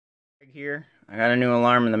Here, I got a new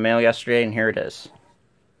alarm in the mail yesterday, and here it is.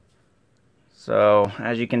 So,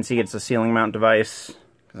 as you can see, it's a ceiling mount device.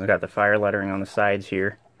 I've got the fire lettering on the sides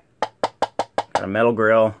here. Got a metal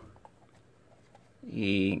grill.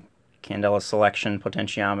 The candela selection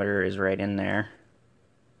potentiometer is right in there.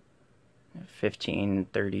 15,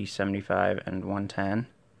 30, 75, and 110.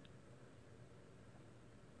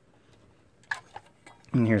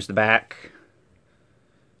 And here's the back.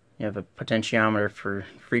 You have a potentiometer for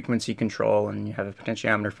frequency control, and you have a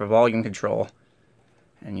potentiometer for volume control.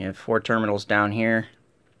 And you have 4 terminals down here.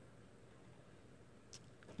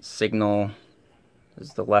 Signal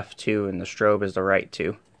is the left 2, and the strobe is the right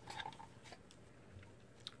 2.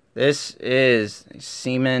 This is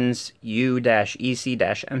Siemens U-EC-MCS-C.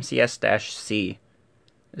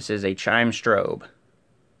 This is a chime strobe.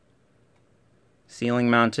 Ceiling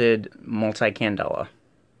mounted multi-candela.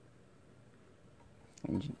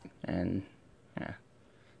 And yeah,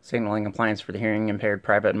 signaling appliance for the hearing impaired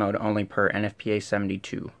private mode only per NFPA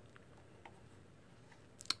 72.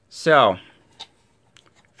 So,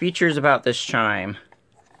 features about this chime.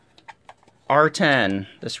 R10,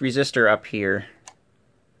 this resistor up here.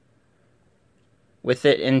 With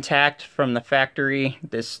it intact from the factory,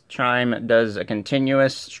 this chime does a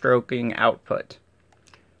continuous stroking output.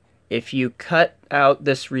 If you cut out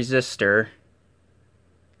this resistor,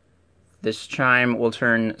 this chime will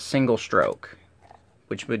turn single stroke,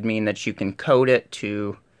 which would mean that you can code it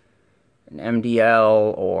to an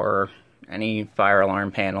MDL or any fire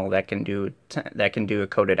alarm panel that can do a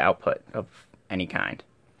coded output of any kind.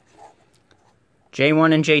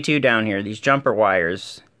 J1 and J2 down here, these jumper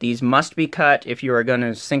wires, these must be cut if you are going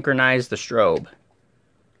to synchronize the strobe,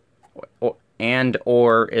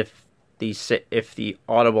 or if the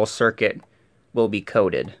audible circuit will be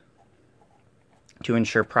coded, to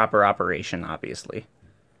ensure proper operation, obviously.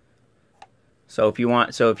 So if you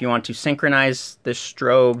want to synchronize this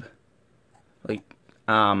strobe, like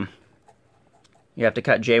you have to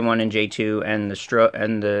cut J1 and J2,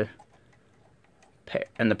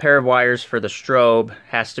 and the pair of wires for the strobe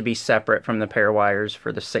has to be separate from the pair of wires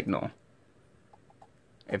for the signal.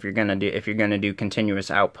 If you're gonna do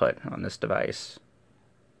continuous output on this device.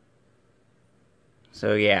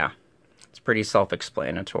 So yeah, it's pretty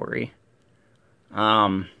self-explanatory.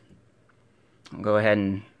 I'll go ahead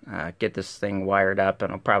and get this thing wired up,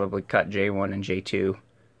 and I'll probably cut J1 and J2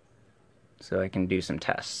 so I can do some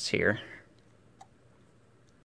tests here.